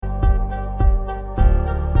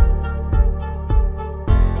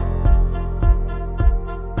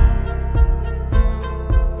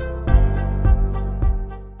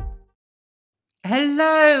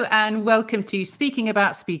Hello and welcome to Speaking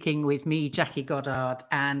About Speaking with me, Jackie Goddard.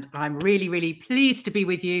 And I'm really, really pleased to be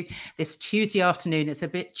with you this Tuesday afternoon. It's a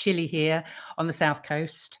bit chilly here on the South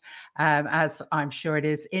Coast, as I'm sure it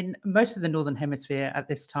is in most of the Northern Hemisphere at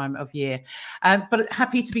this time of year. But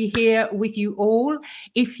happy to be here with you all.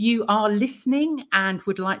 If you are listening and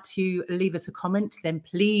would like to leave us a comment, then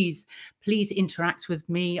please interact with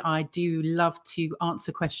me. I do love to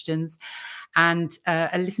answer questions and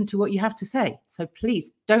listen to what you have to say. So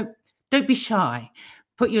please don't be shy.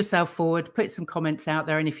 Put yourself forward, put some comments out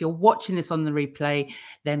there. And if you're watching this on the replay,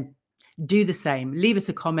 then do the same. Leave us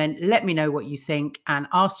a comment. Let me know what you think and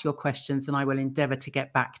ask your questions, and I will endeavor to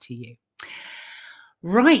get back to you.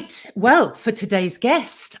 Right. Well, for today's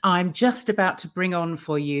guest, I'm just about to bring on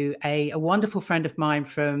for you a wonderful friend of mine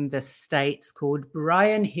from the States called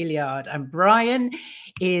Brian Hilliard. And Brian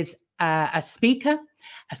is a speaker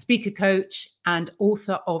coach, and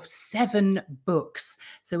author of 7 books.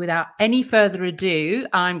 So without any further ado,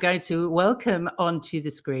 I'm going to welcome onto the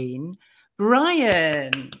screen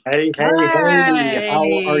Brian. Hey. How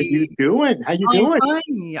are you doing? How you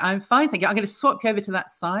doing? I'm fine, thank you. I'm going to swap you over to that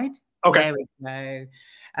side. Okay. There we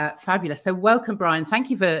go. Fabulous. So welcome, Brian. Thank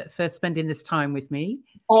you for spending this time with me.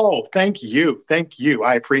 Oh, thank you.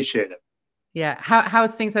 I appreciate it. Yeah.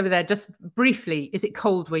 How's things over there? Just briefly, is it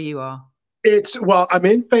cold where you are? I'm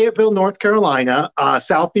in Fayetteville, North Carolina.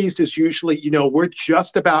 Southeast is usually, we're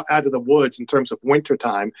just about out of the woods in terms of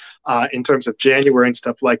wintertime, in terms of January and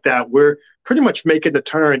stuff like that. We're pretty much making the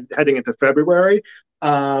turn heading into February.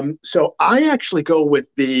 So I actually go with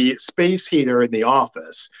the space heater in the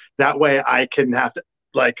office. That way I can have to,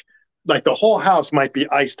 like the whole house might be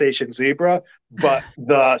Ice Station Zebra, but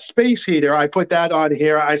the space heater, I put that on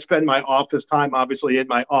here. I spend my office time, obviously, in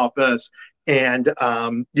my office. And,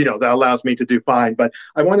 that allows me to do fine. But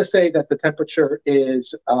I want to say that the temperature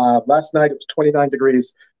is, last night it was 29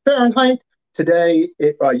 degrees Fahrenheit.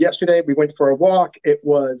 Yesterday we went for a walk. It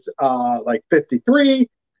was like 53.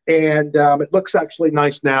 And it looks actually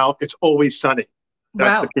nice now. It's always sunny.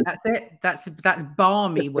 That's it. That's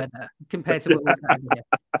balmy weather compared to what we've had here.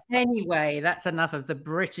 Anyway, that's enough of the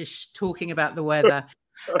British talking about the weather.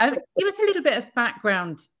 Give us a little bit of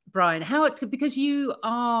background, Brian. Because you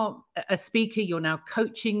are a speaker, you're now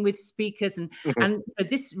coaching with speakers, and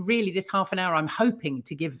this half an hour, I'm hoping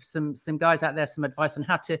to give some guys out there some advice on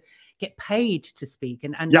how to get paid to speak,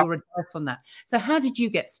 and your advice on that. So, how did you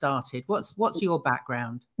get started? What's your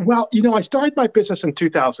background? Well, I started my business in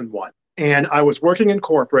 2001. And I was working in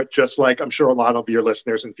corporate, just like I'm sure a lot of your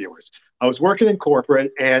listeners and viewers. I was working in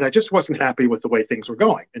corporate, and I just wasn't happy with the way things were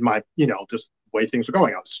going. I was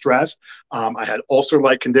stressed. I had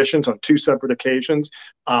ulcer-like conditions on 2 separate occasions.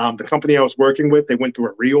 The company I was working with, they went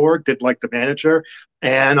through a reorg, didn't like the manager.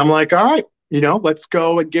 And I'm like, all right, let's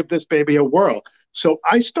go and give this baby a whirl. So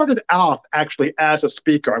I started off actually as a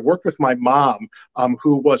speaker. I worked with my mom,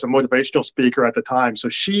 who was a motivational speaker at the time. So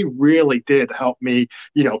she really did help me,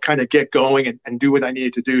 kind of get going and do what I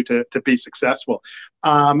needed to do to be successful.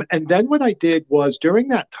 And then what I did was during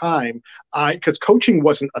that time, because coaching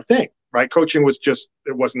wasn't a thing. Right. Coaching was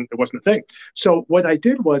it wasn't a thing. So what I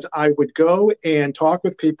did was I would go and talk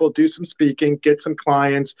with people, do some speaking, get some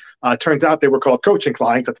clients. Turns out they were called coaching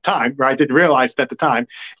clients at the time, right? I didn't realize it at the time.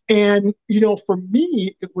 And, for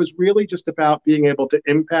me, it was really just about being able to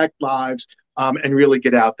impact lives and really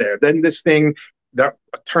get out there. Then this thing that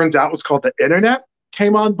turns out was called the internet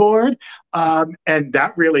came on board. And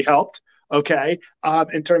that really helped. Okay.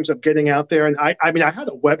 In terms of getting out there. And I had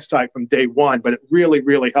a website from day one, but it really,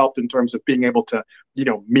 really helped in terms of being able to,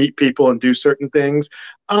 meet people and do certain things.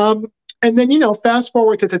 And then, fast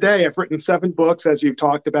forward to today, I've written 7 books, as you've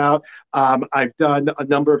talked about. I've done a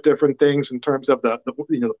number of different things in terms of the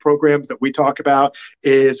programs that we talk about,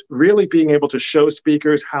 is really being able to show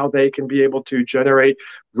speakers how they can be able to generate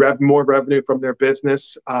more revenue from their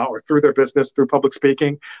business or through their business through public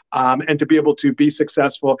speaking, and to be able to be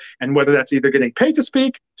successful. And whether that's either getting paid to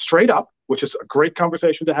speak straight up, which is a great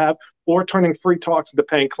conversation to have, or turning free talks into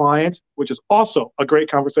paying clients, which is also a great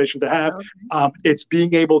conversation to have. Okay. It's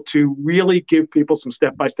being able to really give people some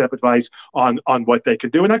step-by-step advice on what they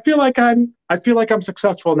can do. And I feel like I'm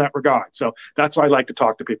successful in that regard. So that's what I like to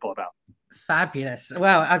talk to people about. Fabulous.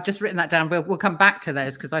 Well, I've just written that down. We'll come back to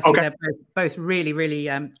those because I think they're both really, really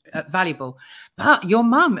valuable. But your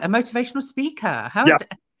mum, a motivational speaker.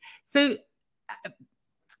 So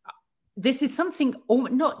this is something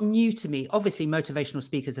not new to me. Obviously, motivational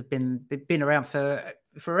speakers have been around for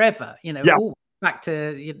forever, all back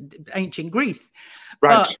to ancient Greece.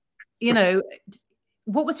 Right. But,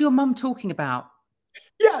 what was your mum talking about?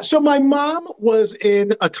 Yeah, so my mom was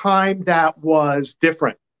in a time that was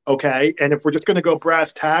different. Okay. And if we're just going to go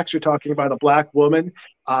brass tacks, you're talking about a Black woman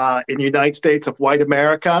in the United States of white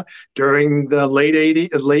America during the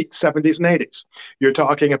late 70s and 80s. You're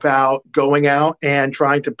talking about going out and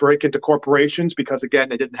trying to break into corporations because, again,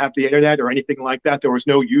 they didn't have the internet or anything like that. There was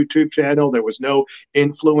no YouTube channel. There was no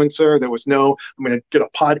influencer. There was no, I'm going to get a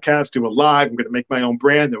podcast, do a live, I'm going to make my own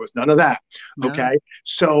brand. There was none of that. No. Okay.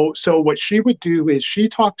 So what she would do is she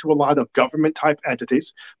talked to a lot of government type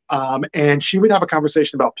entities. And she would have a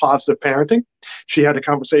conversation about positive parenting. She had a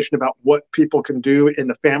conversation about what people can do in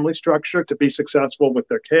the family structure to be successful with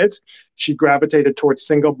their kids. She gravitated towards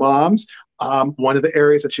single moms. One of the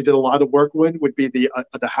areas that she did a lot of work with would be the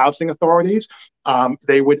housing authorities.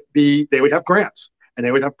 They would have grants and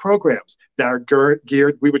they would have programs that are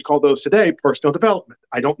geared. We would call those today personal development.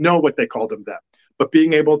 I don't know what they called them then. But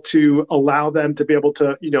being able to allow them to be able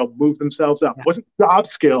to, move themselves up. It wasn't job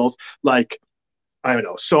skills like, I don't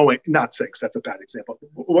know, sewing, not six, that's a bad example.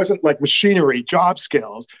 It wasn't like machinery, job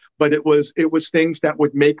skills, but it was things that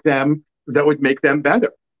would make them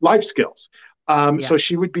better, life skills. So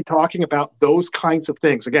she would be talking about those kinds of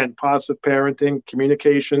things. Again, positive parenting,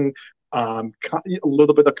 communication, a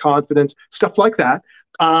little bit of confidence, stuff like that.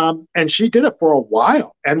 And she did it for a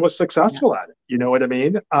while and was successful at it. You know what I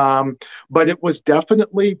mean? But it was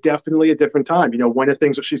definitely a different time. One of the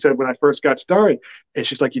things that she said when I first got started, and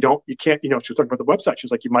she's like, you can't, she was talking about the website.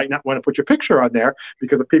 She's like, you might not want to put your picture on there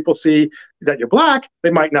because if people see that you're Black,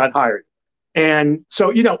 they might not hire you. And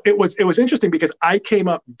so, it was interesting because I came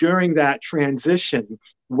up during that transition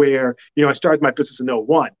where, I started my business in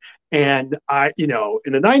 2001. And I, in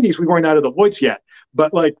the 90s, we weren't out of the woods yet,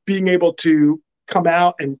 but like being able to come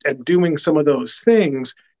out and doing some of those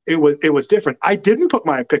things, it was different. I didn't put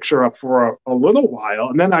my picture up for a little while.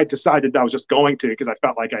 And then I decided I was just going to, because I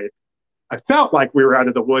felt like we were out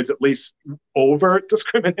of the woods, at least over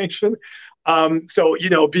discrimination. So,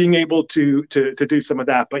 being able to do some of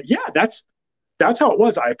that, but yeah, that's how it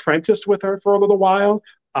was. I apprenticed with her for a little while,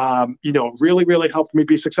 really, really helped me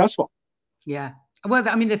be successful. Yeah. Well,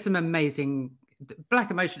 I mean, there's some amazing Black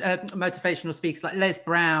motivational speakers like Les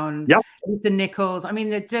Brown, Lisa Nichols. I mean,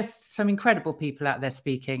 they're just some incredible people out there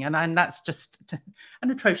speaking, and that's just an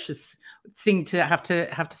atrocious thing to have to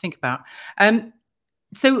think about.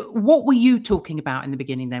 So what were you talking about in the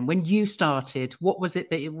beginning then? When you started, what was it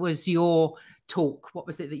that it was your talk? What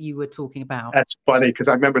was it that you were talking about? That's funny because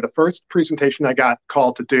I remember the first presentation I got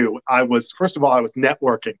called to do, I was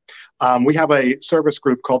networking. We have a service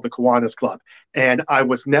group called the Kiwanis Club, and I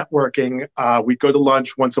was networking. We'd go to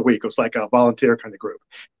lunch once a week. It was like a volunteer kind of group.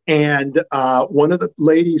 And one of the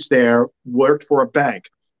ladies there worked for a bank,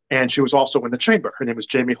 and she was also in the chamber. Her name was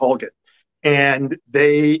Jamie Holgan. And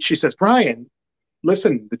she says, Brian,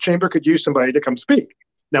 listen, the chamber could use somebody to come speak.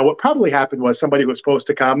 Now, what probably happened was somebody who was supposed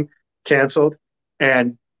to come canceled,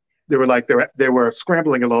 and they were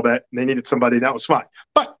scrambling a little bit, and they needed somebody, and that was fine.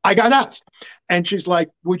 But I got asked, and she's like,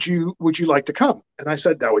 "Would you like to come?" And I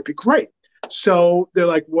said, "That would be great." So they're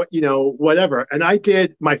like, "What, whatever." And I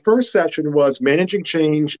did. My first session was managing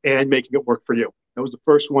change and making it work for you. That was the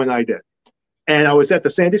first one I did, and I was at the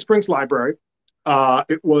Sandy Springs Library.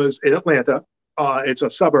 It was in Atlanta. It's a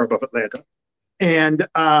suburb of Atlanta. And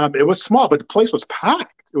it was small, but the place was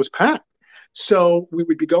packed. It was packed. So we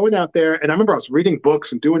would be going out there, and I remember I was reading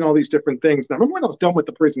books and doing all these different things. And I remember when I was done with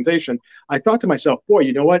the presentation, I thought to myself, boy,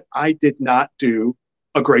 you know what? I did not do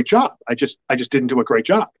a great job. I just didn't do a great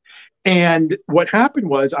job. And what happened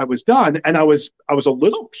was I was done, and I was a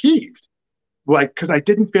little peeved, because I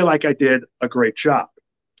didn't feel like I did a great job.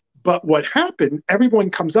 But what happened, everyone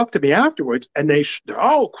comes up to me afterwards, and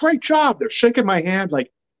oh, great job. They're shaking my hand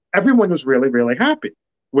like, everyone was really, really happy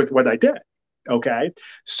with what I did. Okay.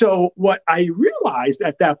 So what I realized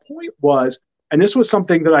at that point was, and this was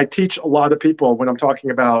something that I teach a lot of people when I'm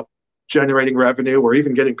talking about generating revenue or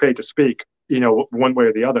even getting paid to speak, one way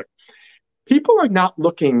or the other. People are not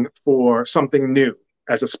looking for something new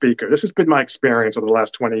as a speaker. This has been my experience over the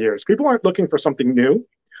last 20 years. People aren't looking for something new.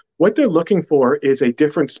 What they're looking for is a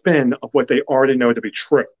different spin of what they already know to be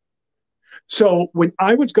true. So when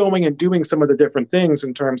I was going and doing some of the different things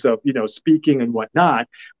in terms of, speaking and whatnot,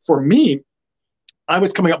 for me, I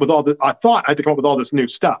was coming up with I thought I had to come up with all this new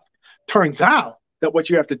stuff. Turns out that what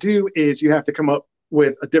you have to do is you have to come up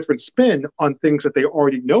with a different spin on things that they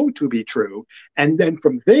already know to be true. And then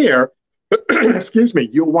from there, excuse me,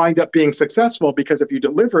 you'll wind up being successful because if you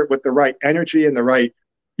deliver it with the right energy and the right,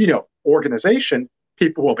 organization,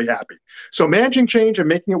 people will be happy. So managing change and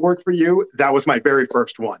making it work for you, that was my very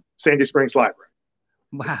first one, Sandy Springs Library.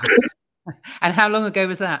 Wow. And how long ago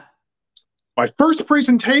was that? My first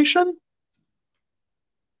presentation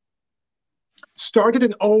started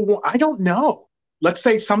in I don't know. let's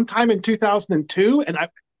say sometime in 2002. And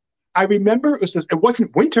I remember it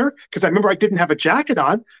wasn't winter because I remember I didn't have a jacket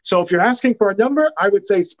on. So if you're asking for a number, I would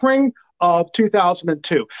say spring of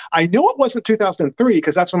 2002. I know it wasn't 2003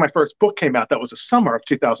 because that's when my first book came out. That was the summer of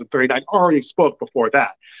 2003. And I'd already spoke before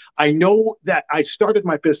that. I know that I started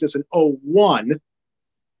my business in 01,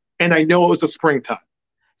 and I know it was the springtime.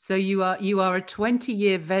 So you are a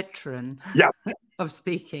 20-year veteran. Yeah. Of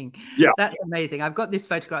speaking. Yeah. That's amazing. I've got this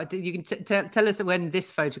photograph. You can tell us when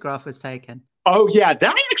this photograph was taken. Oh yeah,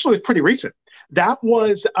 that actually was pretty recent. That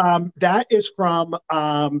is from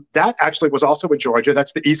that actually was also in Georgia.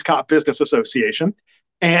 That's the EastCop Business Association.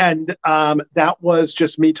 And that was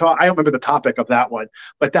just me talking. I don't remember the topic of that one,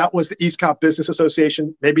 but that was the EastCop Business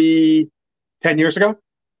Association maybe 10 years ago.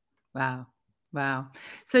 Wow.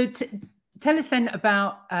 So tell us then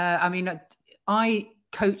about, I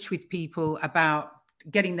coach with people about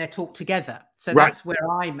getting their talk together. So that's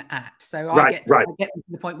where I'm at. So I get them to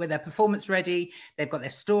the point where they're performance ready. They've got their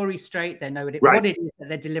story straight. They know what it is that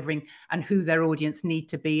they're delivering and who their audience need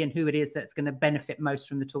to be and who it is that's going to benefit most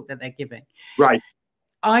from the talk that they're giving. Right.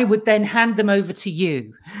 I would then hand them over to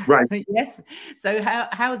you. Right. Yes. So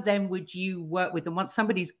how then would you work with them once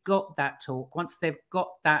somebody's got that talk, once they've got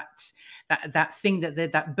that thing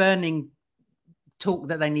that burning talk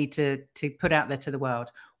that they need to put out there to the world?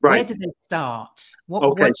 Right. Where do they start?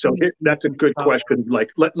 That's a good question. Like,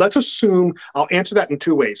 let's assume I'll answer that in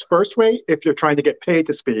two ways. First way, if you're trying to get paid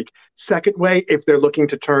to speak. Second way, if they're looking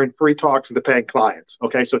to turn free talks into paying clients.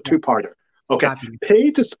 Okay, so two-parter. Okay,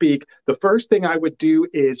 paid to speak. The first thing I would do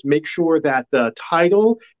is make sure that the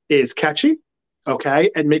title is catchy. Okay,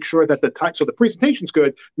 and make sure that so the presentation's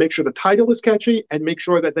good. Make sure the title is catchy, and make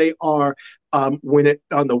sure that they are on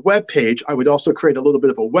the web page. I would also create a little bit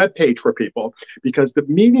of a web page for people because the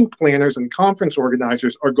meeting planners and conference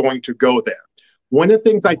organizers are going to go there. One of the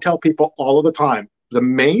things I tell people all of the time, the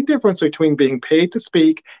main difference between being paid to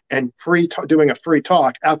speak and doing a free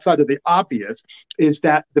talk outside of the obvious is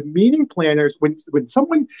that the meeting planners, when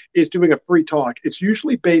someone is doing a free talk, it's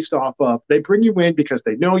usually based off of they bring you in because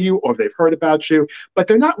they know you or they've heard about you, but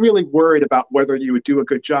they're not really worried about whether you would do a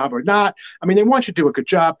good job or not. I mean, they want you to do a good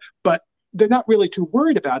job, but they're not really too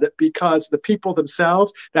worried about it because the people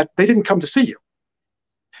themselves, that they didn't come to see you.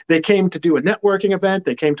 They came to do a networking event,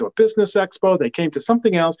 they came to a business expo, they came to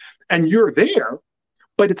something else, and you're there.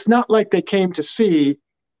 But it's not like they came to see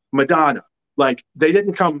Madonna. Like they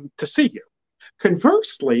didn't come to see you.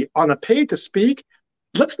 Conversely, on a paid to speak,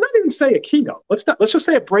 let's not even say a keynote. Let's just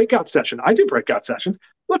say a breakout session. I do breakout sessions.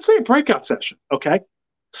 Let's say a breakout session. Okay.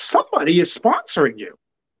 Somebody is sponsoring you.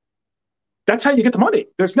 That's how you get the money.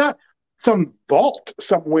 There's not some vault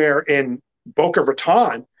somewhere in Boca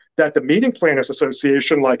Raton that the Meeting Planners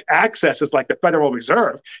Association accesses like the Federal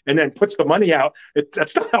Reserve and then puts the money out.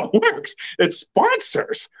 That's not how it works. It's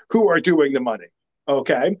sponsors who are doing the money.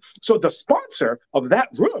 Okay, so the sponsor of that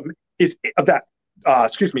room of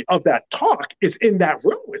that talk is in that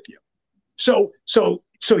room with you. So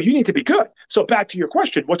you need to be good. So back to your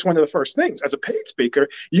question, what's one of the first things as a paid speaker?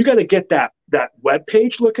 You got to get that web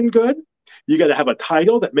page looking good. You got to have a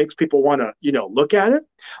title that makes people want to, look at it.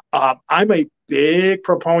 I'm a big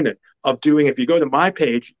proponent of doing, if you go to my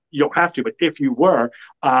page, you don't have to, but if you were,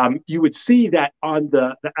 you would see that on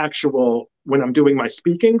the actual, when I'm doing my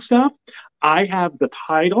speaking stuff, I have the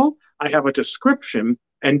title, I have a description,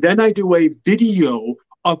 and then I do a video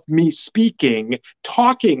of me speaking,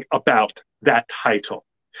 talking about that title.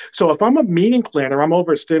 So if I'm a meeting planner, I'm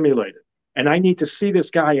overstimulated. And I need to see this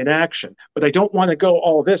guy in action, but I don't want to go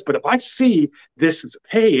all this. But if I see this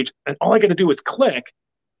page and all I got to do is click,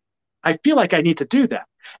 I feel like I need to do that.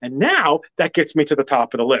 And now that gets me to the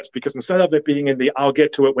top of the list because instead of it being in the I'll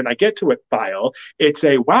get to it when I get to it file, it's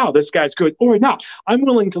a, wow, this guy's good or not. I'm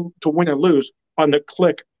willing to win or lose on the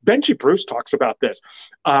click. Benji Bruce talks about this.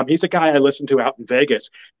 He's a guy I listen to out in Vegas,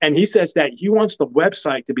 and he says that he wants the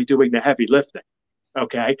website to be doing the heavy lifting.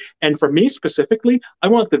 Okay. And for me specifically, I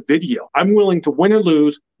want the video. I'm willing to win or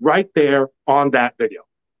lose right there on that video.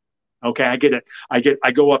 Okay. I get it.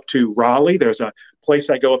 I go up to Raleigh. There's a place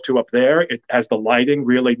I go up to up there. It has the lighting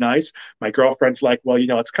really nice. My girlfriend's like, well,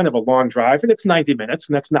 it's kind of a long drive and it's 90 minutes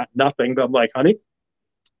and that's not nothing. But I'm like, honey,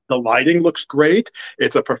 the lighting looks great.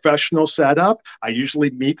 It's a professional setup. I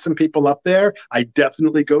usually meet some people up there. I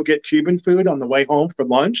definitely go get Cuban food on the way home for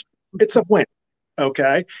lunch. It's a win.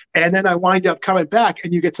 Okay. And then I wind up coming back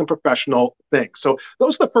and you get some professional things. So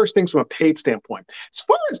those are the first things from a paid standpoint. As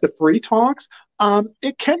far as the free talks,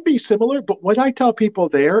 it can be similar, but what I tell people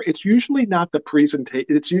there, it's usually not the presentation.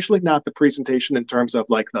 It's usually not the presentation in terms of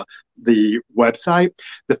like the website.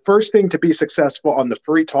 The first thing to be successful on the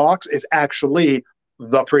free talks is actually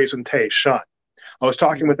the presentation. I was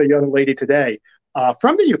talking with a young lady today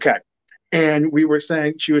from the UK. And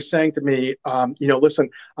she was saying to me, listen,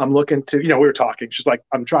 I'm looking to, we were talking. She's like,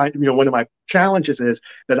 I'm trying, one of my challenges is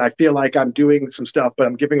that I feel like I'm doing some stuff, but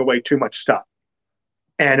I'm giving away too much stuff.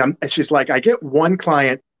 And she's like, I get one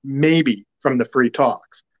client maybe from the free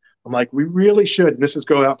talks. I'm like, we really should. And this is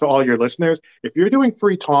going out to all your listeners. If you're doing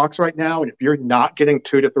free talks right now, and if you're not getting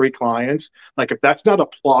 2 to 3 clients, like if that's not a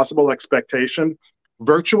plausible expectation,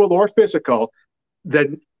 virtual or physical,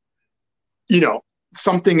 then,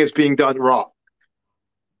 something is being done wrong.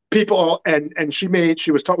 People, and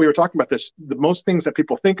we were talking about this, the most things that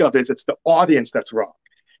people think of is it's the audience that's wrong.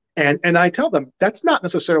 And I tell them that's not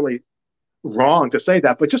necessarily wrong to say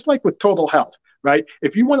that, but just like with total health, right?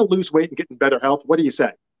 If you want to lose weight and get in better health, what do you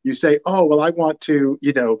say? You say, oh, well, I want to,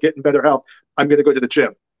 get in better health. I'm going to go to the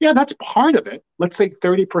gym. Yeah, that's part of it. Let's say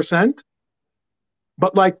 30%.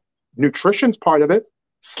 But like nutrition's part of it.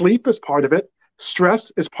 Sleep is part of it.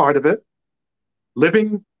 Stress is part of it.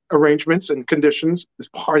 Living arrangements and conditions is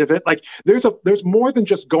part of it. Like there's more than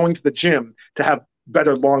just going to the gym to have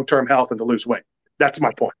better long-term health and to lose weight. That's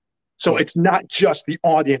my point. So it's not just the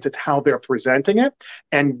audience, it's how they're presenting it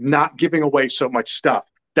and not giving away so much stuff.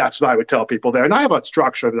 That's what I would tell people there. And I have a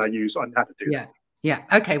structure that I use on how to do that. Yeah.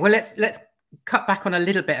 Okay. Well, let's cut back on a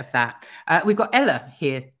little bit of that. We've got Ella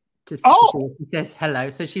here to see if she says hello.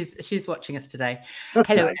 So she's watching us today. That's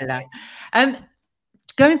hello, nice. Ella.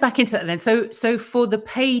 Going back into that then. So for the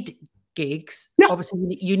paid gigs,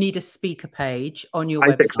 obviously you need a speaker page on your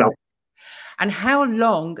website. I think so. And how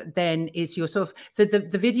long then is your so the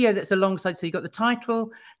video that's alongside, so you've got the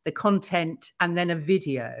title, the content, and then a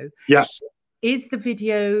video. Yes. Is the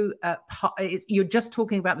video, you're just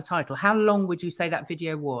talking about the title. How long would you say that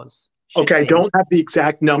video was? Okay, I don't have the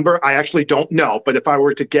exact number. I actually don't know. But if I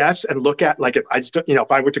were to guess and look at, like,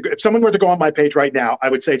 if someone were to go on my page right now, I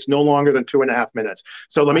would say it's no longer than 2.5 minutes.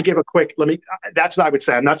 So let me give that's what I would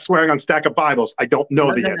say. I'm not swearing on stack of Bibles. I don't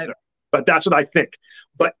know the answer. But that's what I think.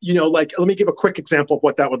 But, let me give a quick example of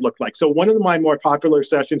what that would look like. So one of my more popular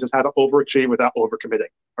sessions is how to overachieve without overcommitting.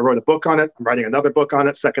 I wrote a book on it. I'm writing another book on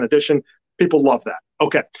it, 2nd edition. People love that.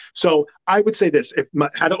 Okay. So I would say this,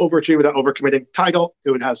 how to overachieve without overcommitting. Title,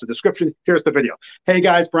 it has the description. Here's the video. Hey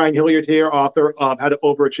guys, Brian Hilliard here, author of How to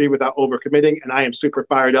Overachieve Without Overcommitting. And I am super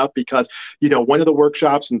fired up because, one of the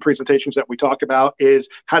workshops and presentations that we talk about is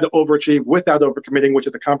how to overachieve without overcommitting, which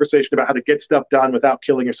is a conversation about how to get stuff done without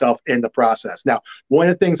killing yourself in the process. Now, one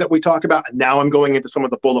of the things that we talk about, and now I'm going into some of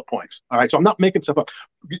the bullet points. All right. So I'm not making stuff up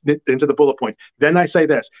into the bullet points. Then I say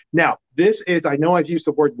this. Now, this is, I know I've used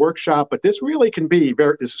the word workshop, but this really can be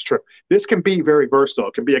this is true. This can be very versatile.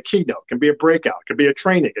 It can be a keynote, it can be a breakout, it can be a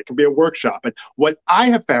training, it can be a workshop. And what I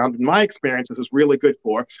have found in my experience, this is really good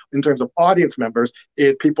for, in terms of audience members,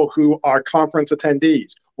 is people who are conference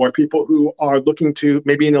attendees or people who are looking to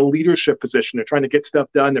maybe in a leadership position. They're trying to get stuff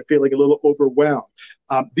done. They're feeling a little overwhelmed.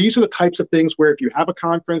 These are the types of things where if you have a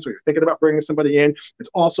conference or you're thinking about bringing somebody in, it's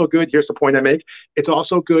also good. Here's the point I make. It's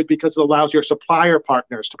also good because it allows your supplier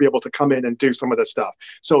partners to be able to come in and do some of this stuff.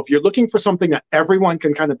 So if you're looking for something that everyone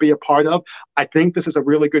can kind of be a part of, I think this is a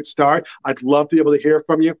really good start. I'd love to be able to hear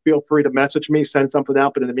from you. Feel free to message me, send something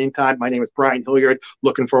out. But in the meantime, my name is Brian Hilliard.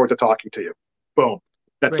 Looking forward to talking to you. Boom.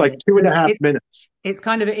 That's brilliant. Like 2.5 minutes. It's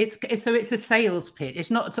kind of, it's a sales pitch.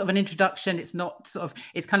 It's not sort of an introduction. It's not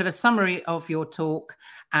it's kind of a summary of your talk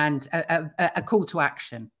and a call to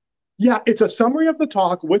action. Yeah, it's a summary of the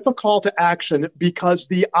talk with a call to action because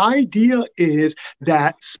the idea is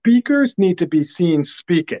that speakers need to be seen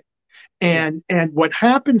speaking. And what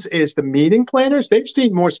happens is the meeting planners, they've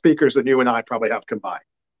seen more speakers than you and I probably have combined.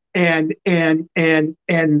 And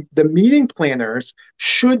the meeting planners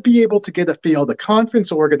should be able to get a feel. The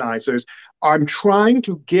conference organizers, I'm trying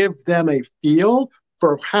to give them a feel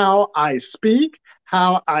for how I speak,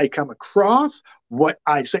 how I come across, what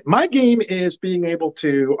I say. My game is being able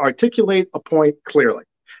to articulate a point clearly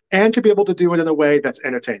and to be able to do it in a way that's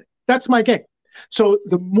entertaining. That's my game. So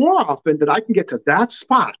the more often that I can get to that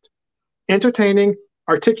spot, entertaining,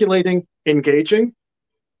 articulating, engaging,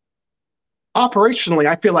 operationally,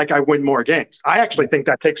 I feel like I win more games. I actually think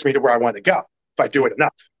that takes me to where I want to go if I do it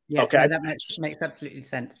enough. Yeah, okay, that makes absolutely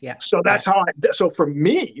sense. Yeah. So that's how so for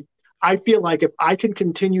me, I feel like if I can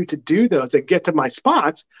continue to do those and get to my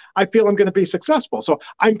spots, I feel I'm going to be successful. So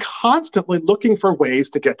I'm constantly looking for ways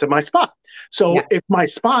to get to my spot. So if my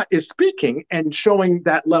spot is speaking and showing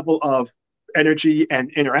that level of energy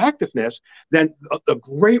and interactiveness, then a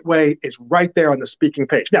great way is right there on the speaking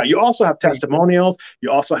page. Now, you also have testimonials.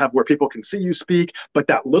 You also have where people can see you speak, but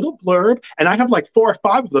that little blurb, and I have like 4 or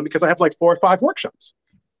 5 of them because I have like 4 or 5 workshops.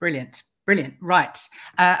 Brilliant. Brilliant. Right.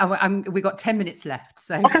 We've got 10 minutes left.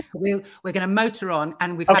 So Okay. we're going to motor on,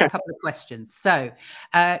 and we've had a couple of questions. So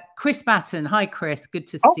Chris Batten. Hi, Chris. Good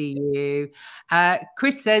to see you.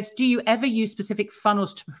 Chris says, do you ever use specific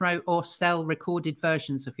funnels to promote or sell recorded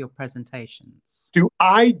versions of your presentations? Do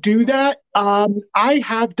I do that? I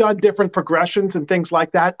have done different progressions and things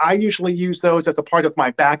like that. I usually use those as a part of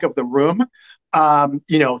my back of the room,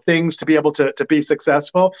 things to be able to be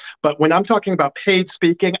successful. But when I'm talking about paid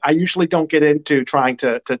speaking, I usually don't get into trying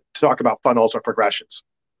to talk about funnels or progressions.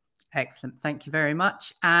 Excellent. Thank you very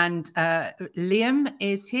much. And Liam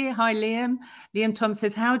is here. Hi, Liam. Liam Tom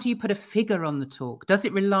says, how do you put a figure on the talk? Does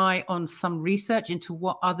it rely on some research into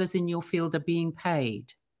what others in your field are being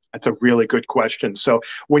paid? That's a really good question. So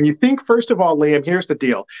when you think, first of all, Liam, here's the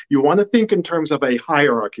deal. You want to think in terms of a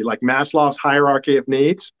hierarchy, like Maslow's hierarchy of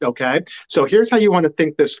needs, okay? So here's how you want to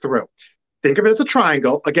think this through. Think of it as a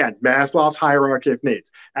triangle. Again, Maslow's hierarchy of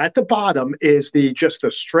needs. At the bottom is just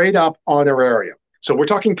the straight up honorarium. So we're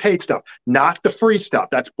talking paid stuff, not the free stuff.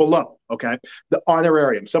 That's below, okay? The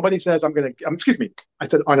honorarium. Somebody says, I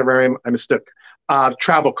said honorarium, I mistook.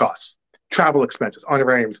 Travel costs. Travel expenses,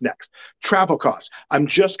 honorariums next. Travel costs. I'm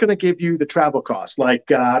just going to give you the travel costs.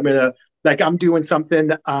 I'm doing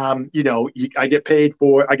something. I get paid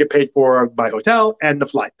for my hotel and the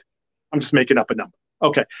flight. I'm just making up a number.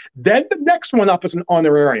 Okay. Then the next one up is an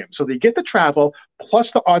honorarium. So they get the travel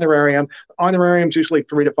plus the honorarium. Honorarium's usually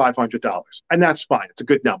 $300 to $500, and that's fine. It's a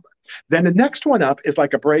good number. Then the next one up is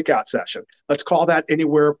like a breakout session. Let's call that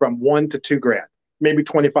anywhere from $1,000 to $2,000. Maybe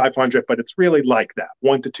 $2,500, but it's really like that,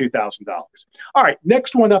 $1,000 to $2,000. All right,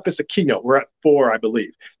 next one up is the keynote. We're at 4, I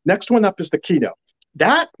believe. Next one up is the keynote.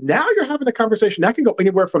 Now you're having a conversation that can go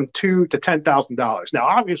anywhere from $2,000 to $10,000. Now,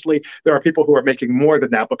 obviously, there are people who are making more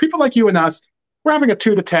than that, but people like you and us, we're having a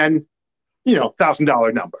 $2,000 to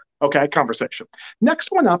 $10,000 number. Okay, conversation.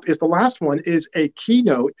 Next one up is the last one is a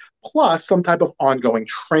keynote plus some type of ongoing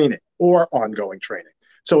training.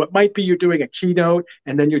 So it might be you're doing a keynote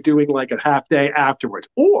and then you're doing like a half day afterwards,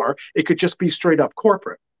 or it could just be straight up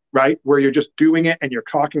corporate, right? Where you're just doing it and you're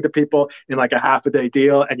talking to people in like a half a day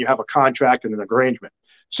deal and you have a contract and an arrangement.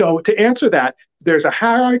 So to answer that, there's a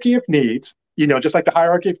hierarchy of needs, just like the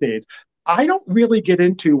hierarchy of needs. I don't really get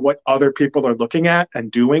into what other people are looking at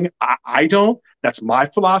and doing. I don't. That's my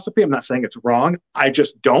philosophy. I'm not saying it's wrong. I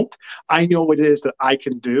just don't. I know what it is that I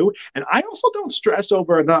can do. And I also don't stress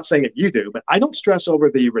over, I'm not saying that you do, but I don't stress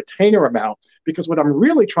over the retainer amount, because what I'm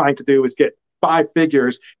really trying to do is get 5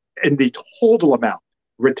 figures in the total amount.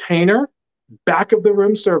 Retainer, back of the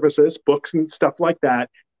room services, books and stuff like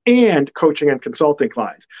that, and coaching and consulting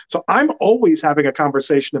clients. So I'm always having a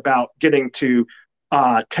conversation about getting to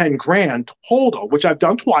 $10,000 total, which I've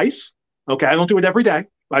done twice. Okay, I don't do it every day.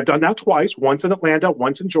 I've done that twice, once in Atlanta,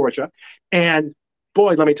 once in Georgia. And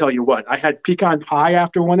boy, let me tell you what, I had pecan pie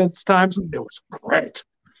after one of those times. It was great.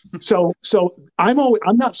 So I'm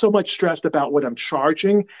not so much stressed about what I'm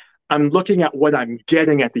charging. I'm looking at what I'm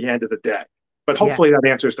getting at the end of the day. But hopefully that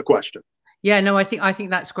answers the question. Yeah, no, I think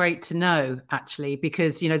that's great to know, actually,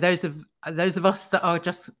 because those of us that are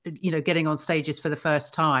just getting on stages for the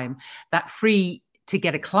first time, that free to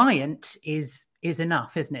get a client is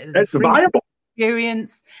enough, isn't it? It's viable.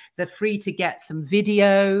 Experience, they're free to get some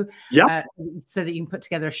video, so that you can put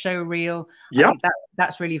together a show reel. I think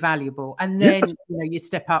that's really valuable. And then you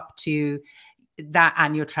step up to that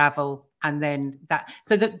and your travel, and then that.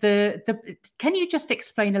 So the can you just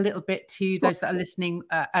explain a little bit to those that are listening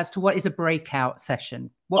as to what is a breakout session?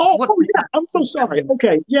 I'm so sorry.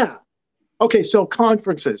 Okay, yeah. Okay, so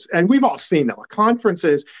conferences, and we've all seen them.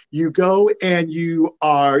 Conferences, you go and you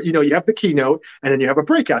have the keynote, and then you have a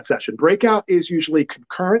breakout session. Breakout is usually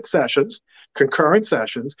concurrent sessions,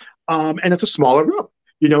 and it's a smaller room.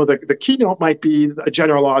 The keynote might be a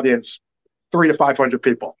general audience, 300 to 500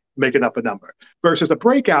 people, making up a number. Versus a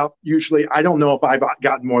breakout, usually, I don't know if I've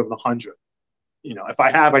gotten more than 100. If I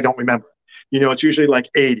have, I don't remember. It's usually like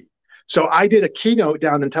 80. So I did a keynote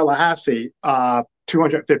down in Tallahassee,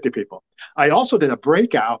 250 people. I also did a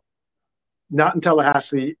breakout, not in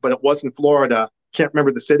Tallahassee, but it was in Florida. Can't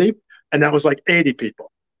remember the city. And that was like 80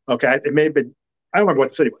 people. Okay. It may have been, I don't remember what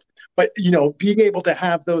the city was, but being able to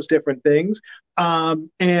have those different things.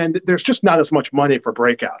 And there's just not as much money for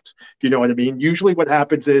breakouts. You know what I mean? Usually what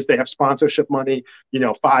happens is they have sponsorship money,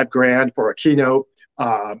 $5,000 for a keynote,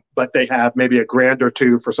 but they have maybe $1,000 or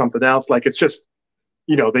 $2,000 for something else. Like it's just,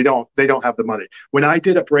 they don't have the money. When I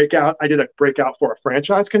did a breakout for a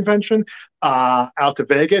franchise convention out to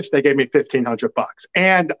Vegas. They gave me $1,500,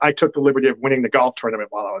 and I took the liberty of winning the golf tournament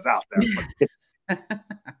while I was out there.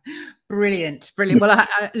 Brilliant, brilliant. Well,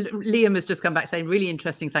 Liam has just come back saying, really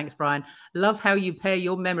interesting. Thanks, Brian. Love how you pair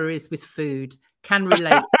your memories with food. Can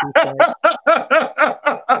relate.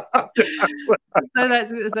 So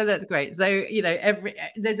that's great. So, you know,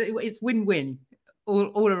 it's win-win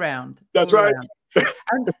all around. That's all right. Around.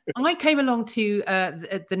 And I came along to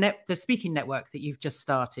the speaking network that you've just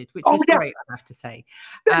started, which was great, I have to say.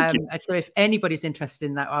 So if anybody's interested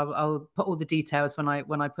in that, I'll put all the details when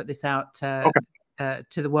I put this out to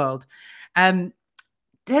the world.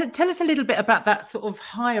 Tell us a little bit about that sort of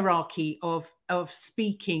hierarchy of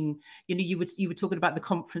speaking. You know, you were talking about the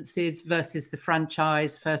conferences versus the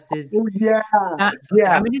franchise versus that sort of thing.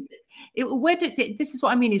 I mean, this is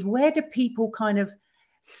what I mean is, where do people kind of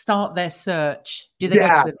start their search? Do they go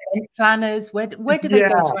to event planners? Where do they go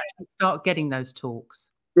to actually start getting those talks?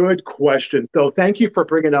 Good question. So thank you for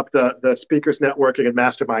bringing up the speakers networking and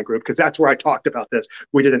mastermind group, because that's where I talked about this.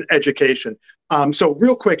 We did an education. So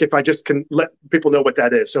real quick, if I just can let people know what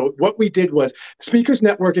that is. So what we did was, speakers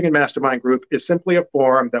networking and mastermind group is simply a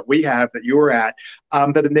forum that we have, that you are at,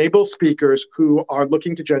 that enables speakers who are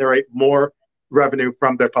looking to generate more revenue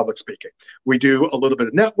from their public speaking. We do a little bit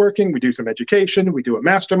of networking, we do some education, we do a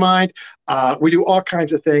mastermind, we do all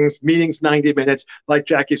kinds of things, meetings, 90 minutes. Like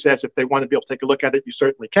Jackie says, if they want to be able to take a look at it, you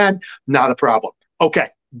certainly can, not a problem. Okay,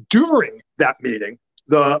 during that meeting,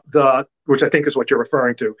 which I think is what you're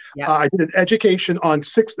referring to, I did an education on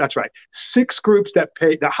six groups that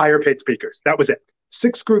hire paid speakers. That was it.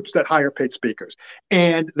 6 groups that hire paid speakers.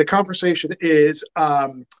 And the conversation is,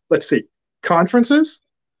 let's see, conferences.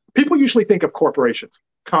 People usually think of corporations,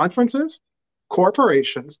 conferences,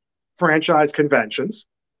 corporations, franchise conventions,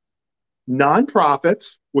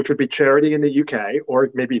 nonprofits, which would be charity in the UK or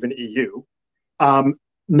maybe even EU.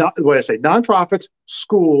 Nonprofits,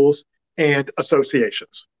 schools, and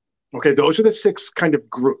associations. Okay, those are the 6 kind of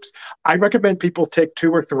groups. I recommend people take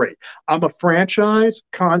 2 or 3. I'm a franchise,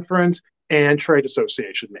 conference, and trade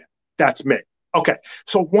association man. That's me. Okay,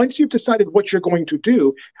 so once you've decided what you're going to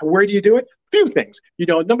do, where do you do it? Few things. You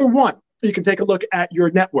know, number one, you can take a look at your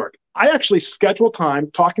network. I actually schedule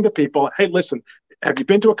time talking to people. Hey, listen, have you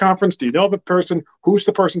been to a conference? Do you know of a person? Who's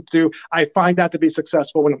the person to do? I find that to be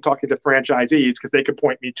successful when I'm talking to franchisees, because they can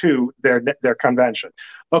point me to their convention.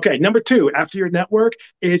 Okay, number 2, after your network,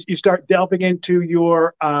 is you start delving into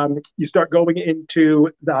you start going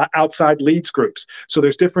into the outside leads groups. So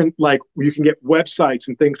there's different, like, you can get websites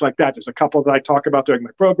and things like that. There's a couple that I talk about during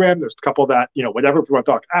my program. There's a couple that, you know, whatever, if you want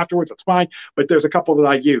to talk afterwards, that's fine. But there's a couple that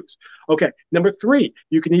I use. Okay, number 3,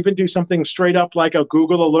 you can even do something straight up like a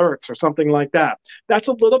Google Alerts or something like that. It's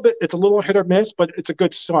a little hit or miss, but it's a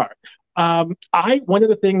good start. One of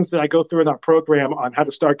the things that I go through in our program on how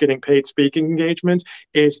to start getting paid speaking engagements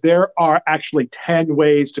is there are actually 10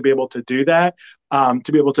 ways to be able to do that,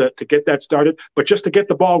 to be able to get that started. But just to get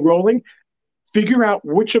the ball rolling, figure out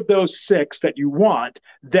which of those 6 that you want.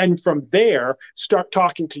 Then from there, start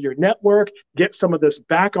talking to your network, get some of this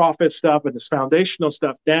back office stuff and this foundational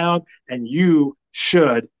stuff down, and you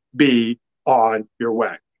should be on your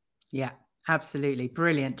way. Yeah. Absolutely.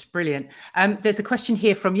 Brilliant. There's a question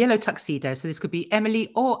here from Yellow Tuxedo. So this could be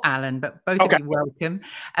Emily or Alan, but both of you welcome.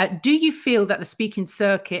 Do you feel that the speaking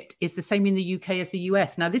circuit is the same in the UK as the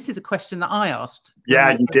US? Now, this is a question that I asked.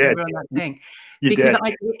 Yeah, you did. Because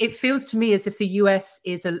it feels to me as if the US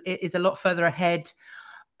is a lot further ahead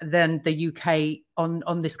than the UK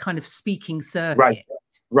on this kind of speaking circuit.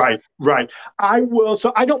 Right.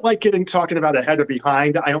 So I don't like talking about ahead or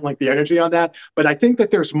behind. I don't like the energy on that. But I think that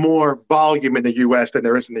there's more volume in the US than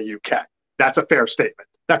there is in the UK. That's a fair statement.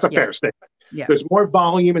 Fair statement. Yeah. There's more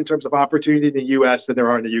volume in terms of opportunity in the US than there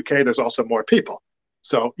are in the UK. There's also more people.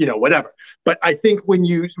 So, you know, whatever. But I think when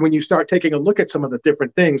you start taking a look at some of the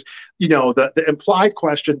different things, you know, the implied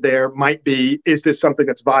question there might be, is this something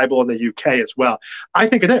that's viable in the UK as well? I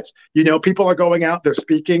think it is. You know, people are going out, they're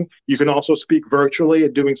speaking. You can also speak virtually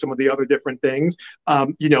and doing some of the other different things.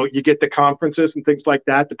 You know, you get the conferences and things like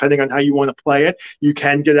that, depending on how you want to play it. You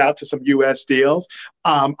can get out to some US deals.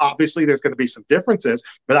 Obviously, there's going to be some differences,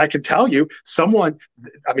 but I can tell you, to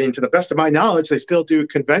the best of my knowledge, they still do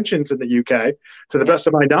conventions in the UK. To the best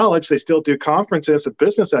of my knowledge, they still do conferences and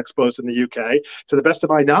business expos in the UK. To the best of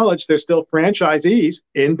my knowledge, there's still franchisees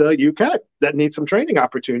in the UK that need some training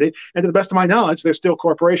opportunity. And to the best of my knowledge, there's still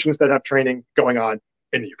corporations that have training going on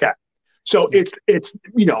in the UK. So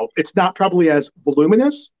it's not probably as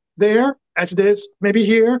voluminous there as it is maybe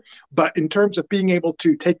here, but in terms of being able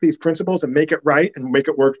to take these principles and make it right and make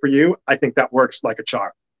it work for you, I think that works like a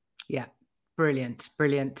charm. Yeah. Brilliant.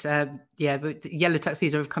 But Yellow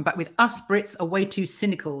Tuxedo have come back with, us Brits are way too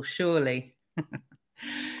cynical, surely.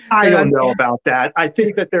 I don't know about that. I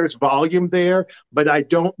think that there's volume there, but I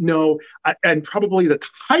don't know. And probably the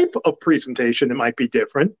type of presentation, it might be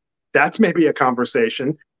different. That's maybe a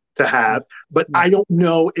conversation to have, but I don't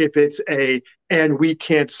know if it's and we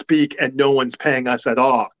can't speak and no one's paying us at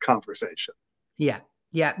all conversation. Yeah.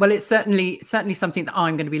 Yeah, well, it's certainly something that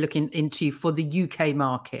I'm going to be looking into for the UK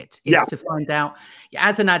market, is to find out,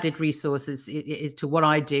 as an added resource, is to what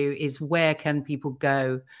I do, is where can people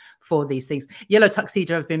go for these things. Yellow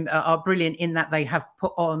Tuxedo have been are brilliant in that they have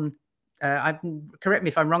put on. Correct me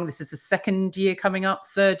if I'm wrong. This is the third year coming up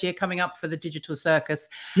for the Digital Circus.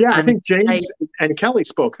 Yeah, and I think James and Kelly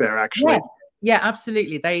spoke there actually. Yeah,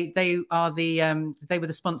 absolutely. They are the they were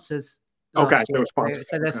the sponsors. Okay,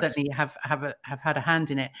 so they certainly have had a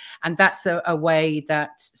hand in it, and that's a way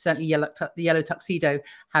that certainly Yellow Tuxedo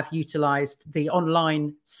have utilized the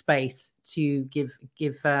online space to give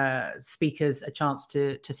speakers a chance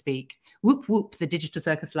to speak. Whoop whoop! The Digital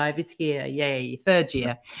Circus Live is here! Yay! Third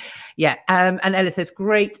year, yeah. And Ella says,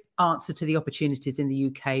 great answer to the opportunities in the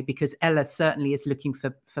UK, because Ella certainly is looking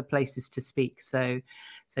for places to speak. So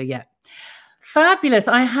yeah, fabulous.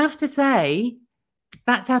 I have to say,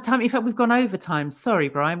 that's our time. In fact, we've gone over time. Sorry,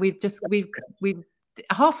 Brian. We've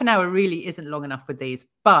half an hour really isn't long enough with these,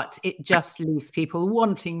 but it just leaves people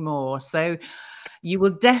wanting more. So you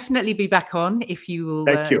will definitely be back on if you will.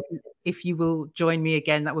 Thank you. If you will join me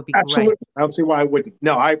again, that would be Absolutely. great. I don't see why I wouldn't.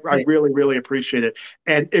 No, I really, really appreciate it.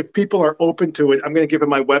 And if people are open to it, I'm going to give them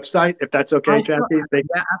my website, if that's okay, Jackie.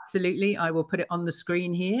 Yeah, absolutely. I will put it on the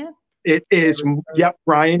screen here. It is,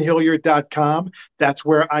 brianhilliard.com. That's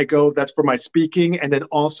where I go. That's for my speaking. And then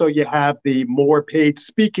also you have the more paid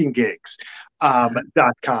speaking gigs.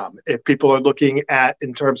 .com. If people are looking at,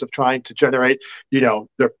 in terms of trying to generate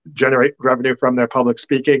revenue from their public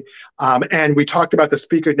speaking. And we talked about the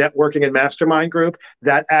speaker networking and mastermind group.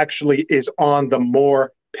 That actually is on the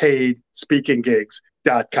more paid speaking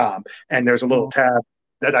gigs.com. And there's a little tab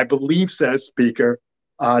that I believe says speaker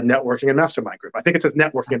networking and mastermind group. I think it says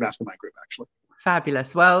networking and mastermind group, actually.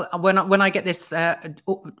 Fabulous. Well, when I get this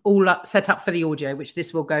all set up for the audio, which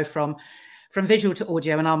this will go from visual to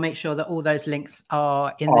audio, and I'll make sure that all those links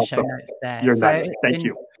are in the show notes there. You're nice. Thank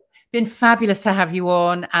you. Been fabulous to have you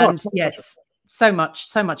on, and yes, so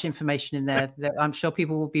much information in there that I'm sure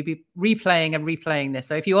people will be replaying this.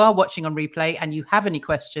 So if you are watching on replay and you have any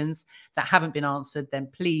questions that haven't been answered,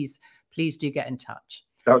 then please do get in touch.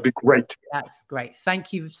 That would be great. That's great.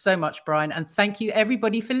 Thank you so much, Brian. And thank you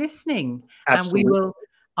everybody for listening. Absolutely. And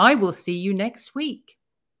I will see you next week.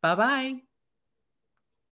 Bye-bye.